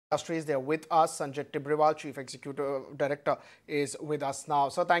Industries. They're with us. Sanjay Tibrewala, Chief Executive Director, is with us now.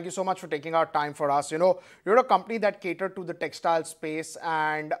 So thank you so much for taking our time for us. You're a company that catered to the textile space,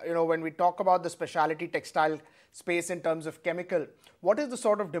 and when we talk about the specialty textile space in terms of chemical, what is the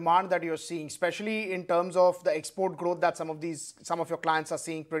sort of demand that you're seeing, especially in terms of the export growth that some of your clients are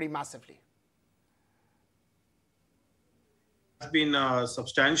seeing pretty massively? Has been a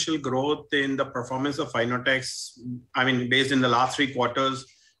substantial growth in the performance of Fineotex. Based in the last 3 quarters,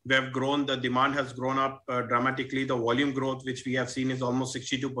 we have grown. The demand has grown up dramatically. The volume growth, which we have seen, is almost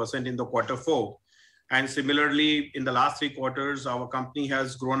 62% in the Q4. And similarly, in the last 3 quarters, our company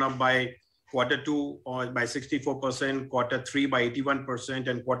has grown up by Q2 by 64%, Q3 by 81%,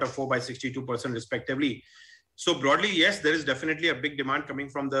 and Q4 by 62% respectively. So broadly, yes, there is definitely a big demand coming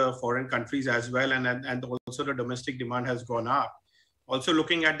from the foreign countries as well, and also the domestic demand has gone up. Also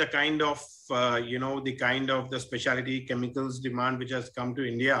looking at the kind of the specialty chemicals demand which has come to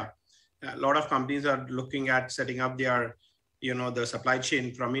India, a lot of companies are looking at setting up their the supply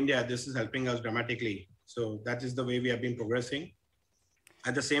chain from India. This is helping us dramatically. So that is the way we have been progressing.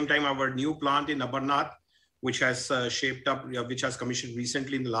 At the same time, our new plant in Ambernath, which has shaped up, which has commissioned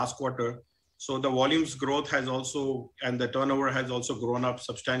recently in the last quarter. So the volumes growth has also, and the turnover has also grown up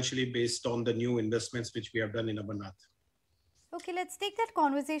substantially based on the new investments which we have done in Ambernath. Okay, let's take that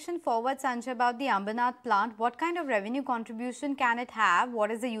conversation forward, Sanjay, about the Ambernath plant. What kind of revenue contribution can it have? What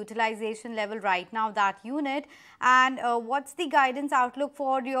is the utilization level right now, that unit? And what's the guidance outlook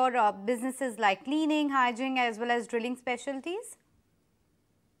for your businesses like cleaning, hygiene, as well as drilling specialties?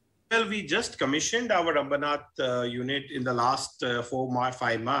 Well, we just commissioned our Ambernath unit in the last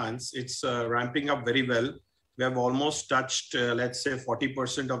 4-5 months. It's ramping up very well. We have almost touched, let's say,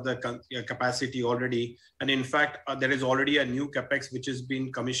 40% of the capacity already. And in fact, there is already a new capex which is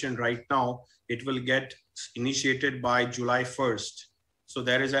being commissioned right now. It will get initiated by July 1st. So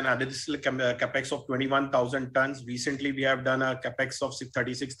there is an additional capex of 21,000 tons. Recently, we have done a capex of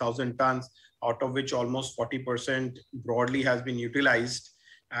 36,000 tons, out of which almost 40% broadly has been utilized.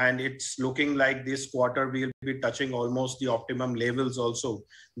 And it's looking like this quarter we'll be touching almost the optimum levels also.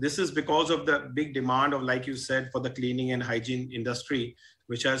 This is because of the big demand of, like you said, for the cleaning and hygiene industry,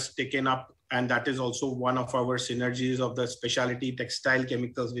 which has taken up. And that is also one of our synergies of the specialty textile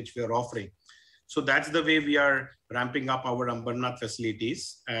chemicals which we are offering. So that's the way we are ramping up our Ambernath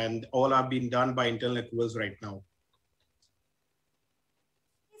facilities, and all are being done by internal accruals right now.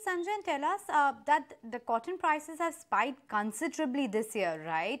 Sanjay, tell us that the cotton prices have spiked considerably this year,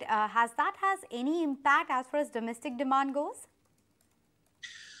 right? Has any impact as far as domestic demand goes?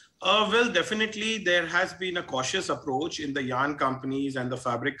 Well, definitely there has been a cautious approach in the yarn companies and the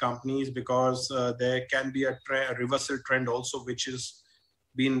fabric companies, because there can be a reversal trend also, which is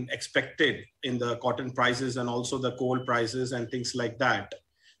been expected in the cotton prices and also the coal prices and things like that.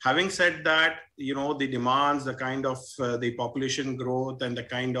 Having said that, the demands, the kind of the population growth and the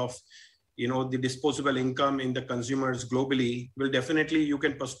kind of, the disposable income in the consumers globally will definitely, you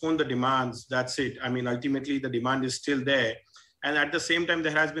can postpone the demands. That's it. Ultimately, the demand is still there. And at the same time,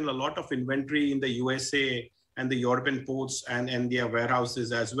 there has been a lot of inventory in the USA and the European ports and their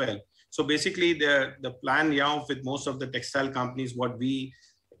warehouses as well. So basically, the plan now with most of the textile companies, what we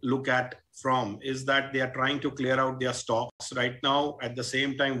look at from is that they are trying to clear out their stocks right now. At the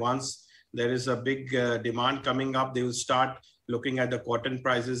same time, once there is a big demand coming up, they will start looking at the cotton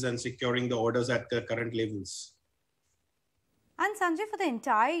prices and securing the orders at the current levels. And Sanjay, for the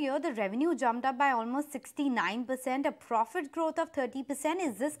entire year, the revenue jumped up by almost 69%, a profit growth of 30%.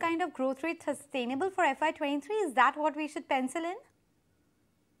 Is this kind of growth rate sustainable for FY23? Is that what we should pencil in?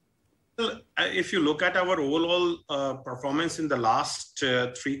 If you look at our overall performance in the last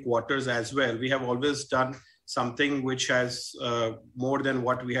 3 quarters as well, we have always done something which has more than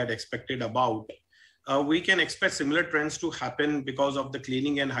what we had expected about. We can expect similar trends to happen because of the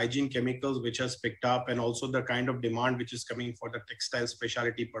cleaning and hygiene chemicals, which has picked up, and also the kind of demand which is coming for the textile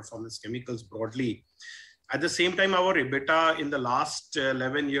specialty performance chemicals broadly. At the same time, our EBITDA in the last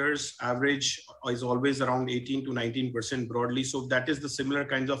 11 years average is always around 18 to 19% broadly. So that is the similar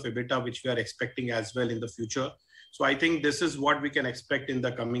kinds of EBITDA which we are expecting as well in the future. So I think this is what we can expect in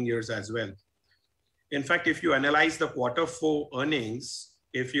the coming years as well. In fact, if you analyze the Q4 earnings,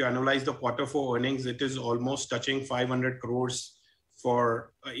 it is almost touching 500 crores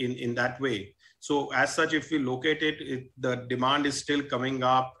in that way. So as such, if we look at it, the demand is still coming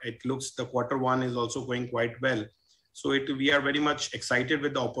up. It looks the Q1 is also going quite well. So we are very much excited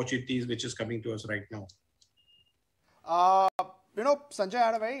with the opportunities which is coming to us right now. Sanjay, I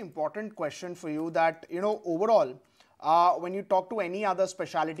had a very important question for you that, overall, when you talk to any other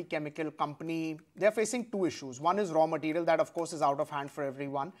specialty chemical company, they're facing two issues. One is raw material that of course is out of hand for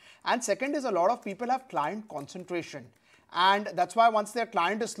everyone. And second is a lot of people have client concentration. And that's why once their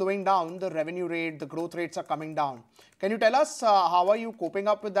client is slowing down, the revenue rate, the growth rates are coming down. Can you tell us how are you coping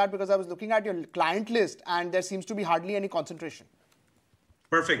up with that? Because I was looking at your client list and there seems to be hardly any concentration.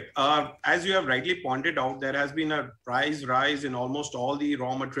 Perfect. As you have rightly pointed out, there has been a price rise in almost all the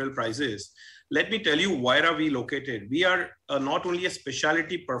raw material prices. Let me tell you where are we located. We are not only a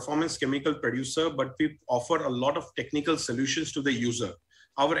specialty performance chemical producer, but we offer a lot of technical solutions to the user.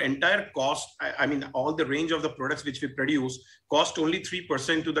 Our entire cost, I mean, all the range of the products which we produce cost only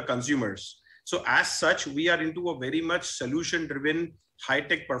 3% to the consumers. So as such, we are into a very much solution-driven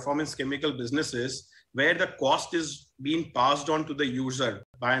high-tech performance chemical businesses where the cost is being passed on to the user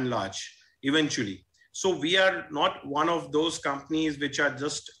by and large, eventually. So we are not one of those companies which are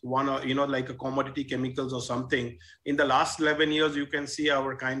just like a commodity chemicals or something. In the last 11 years, you can see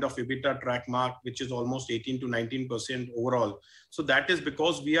our kind of EBITDA track mark, which is almost 18 to 19% overall. So that is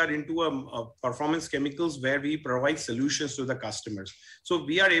because we are into a performance chemicals where we provide solutions to the customers. So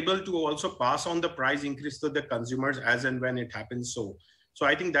we are able to also pass on the price increase to the consumers as and when it happens. So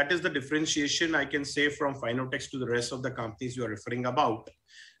I think that is the differentiation I can say from Fineotex to the rest of the companies you are referring about.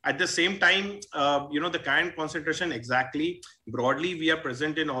 At the same time, the client concentration exactly, broadly, we are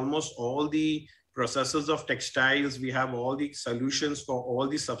present in almost all the processes of textiles. We have all the solutions for all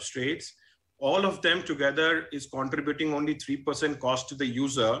the substrates. All of them together is contributing only 3% cost to the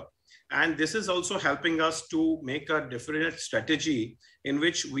user. And this is also helping us to make a different strategy in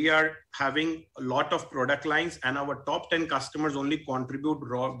which we are having a lot of product lines and our top 10 customers only contribute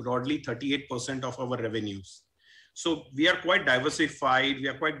broadly 38% of our revenues. So we are quite diversified. We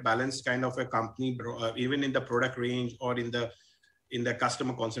are quite balanced kind of a company, even in the product range or in the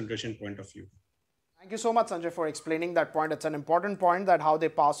customer concentration point of view. Thank you so much, Sanjay, for explaining that point. It's an important point that how they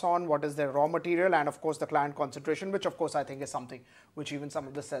pass on what is their raw material and, of course, the client concentration, which, of course, I think is something which even some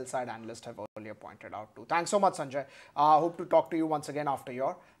of the sell-side analysts have earlier pointed out to. Thanks so much, Sanjay. Hope to talk to you once again after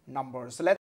your numbers. So let's